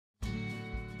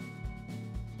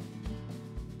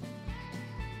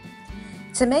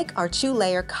To make our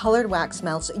 2-layer colored wax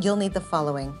melts, you'll need the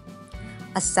following: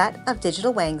 a set of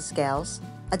digital weighing scales,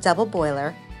 a double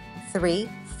boiler, 3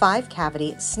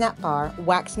 5-cavity snap bar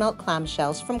wax melt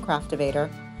clamshells from Craftivator,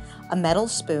 a metal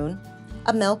spoon,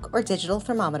 a milk or digital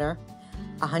thermometer,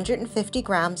 150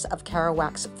 grams of Caro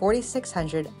Wax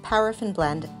 4600 paraffin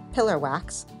blend pillar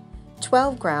wax,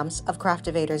 12 grams of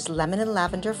Craftivator's lemon and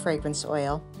lavender fragrance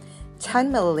oil,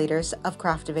 10 milliliters of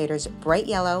Craftivator's bright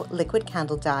yellow liquid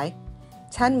candle dye,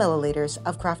 10 milliliters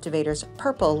of Craftivator's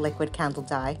purple liquid candle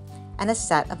dye, and a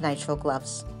set of nitrile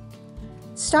gloves.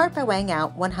 Start by weighing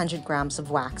out 100 grams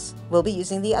of wax. We'll be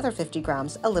using the other 50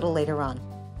 grams a little later on.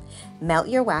 Melt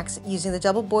your wax using the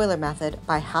double boiler method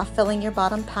by half filling your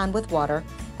bottom pan with water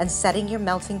and setting your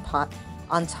melting pot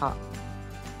on top.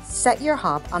 Set your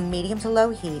hob on medium to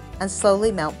low heat and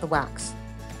slowly melt the wax.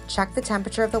 Check the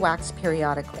temperature of the wax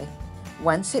periodically.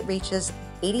 Once it reaches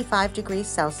 85 degrees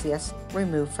Celsius,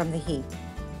 remove from the heat.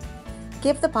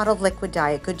 Give the bottled liquid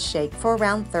dye a good shake for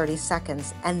around 30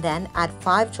 seconds and then add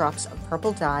 5 drops of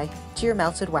purple dye to your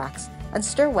melted wax and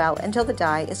stir well until the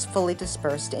dye is fully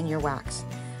dispersed in your wax.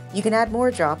 You can add more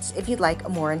drops if you'd like a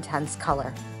more intense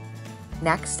color.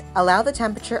 Next, allow the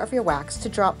temperature of your wax to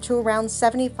drop to around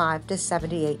 75 to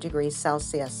 78 degrees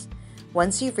Celsius.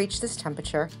 Once you've reached this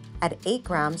temperature, add 8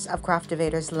 grams of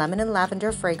Craftivator's lemon and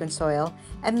lavender fragrance oil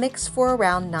and mix for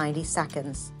around 90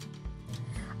 seconds.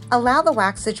 Allow the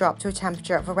wax to drop to a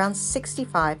temperature of around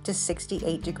 65 to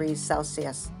 68 degrees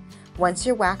Celsius. Once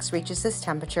your wax reaches this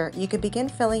temperature, you can begin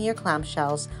filling your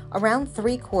clamshells around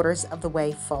 3/4 of the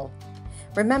way full.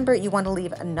 Remember, you want to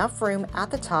leave enough room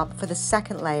at the top for the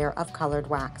second layer of colored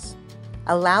wax.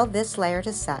 Allow this layer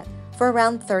to set for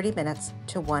around 30 minutes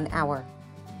to 1 hour.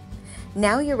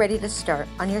 Now you're ready to start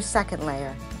on your second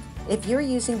layer. If you're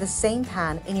using the same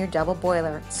pan in your double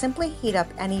boiler, simply heat up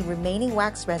any remaining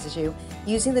wax residue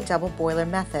using the double boiler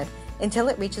method until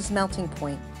it reaches melting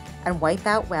point and wipe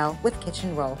out well with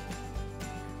kitchen roll.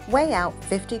 Weigh out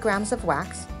 50 grams of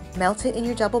wax, melt it in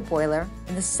your double boiler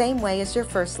in the same way as your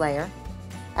first layer,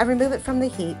 and remove it from the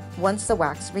heat once the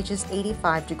wax reaches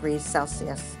 85 degrees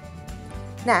Celsius.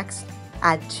 Next,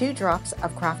 add 2 drops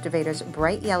of Craftivator's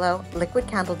bright yellow liquid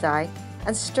candle dye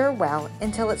and stir well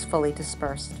until it's fully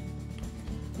dispersed.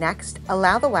 Next,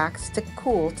 allow the wax to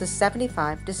cool to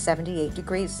 75 to 78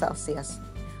 degrees Celsius.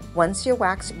 Once your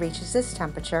wax reaches this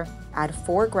temperature, add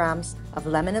 4 grams of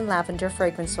lemon and lavender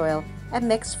fragrance oil and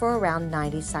mix for around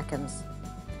 90 seconds.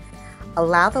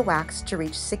 Allow the wax to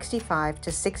reach 65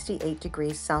 to 68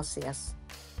 degrees Celsius.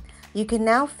 You can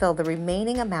now fill the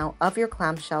remaining amount of your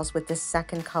clamshells with this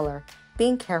second color,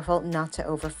 being careful not to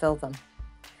overfill them.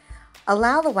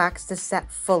 Allow the wax to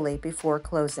set fully before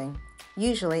closing,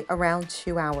 usually around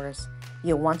 2 hours.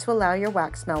 You'll want to allow your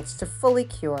wax melts to fully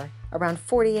cure around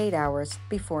 48 hours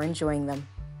before enjoying them.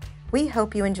 We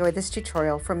hope you enjoyed this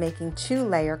tutorial for making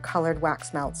 2-layer colored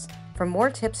wax melts. For more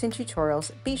tips and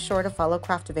tutorials, be sure to follow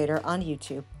Craftivator on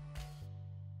YouTube.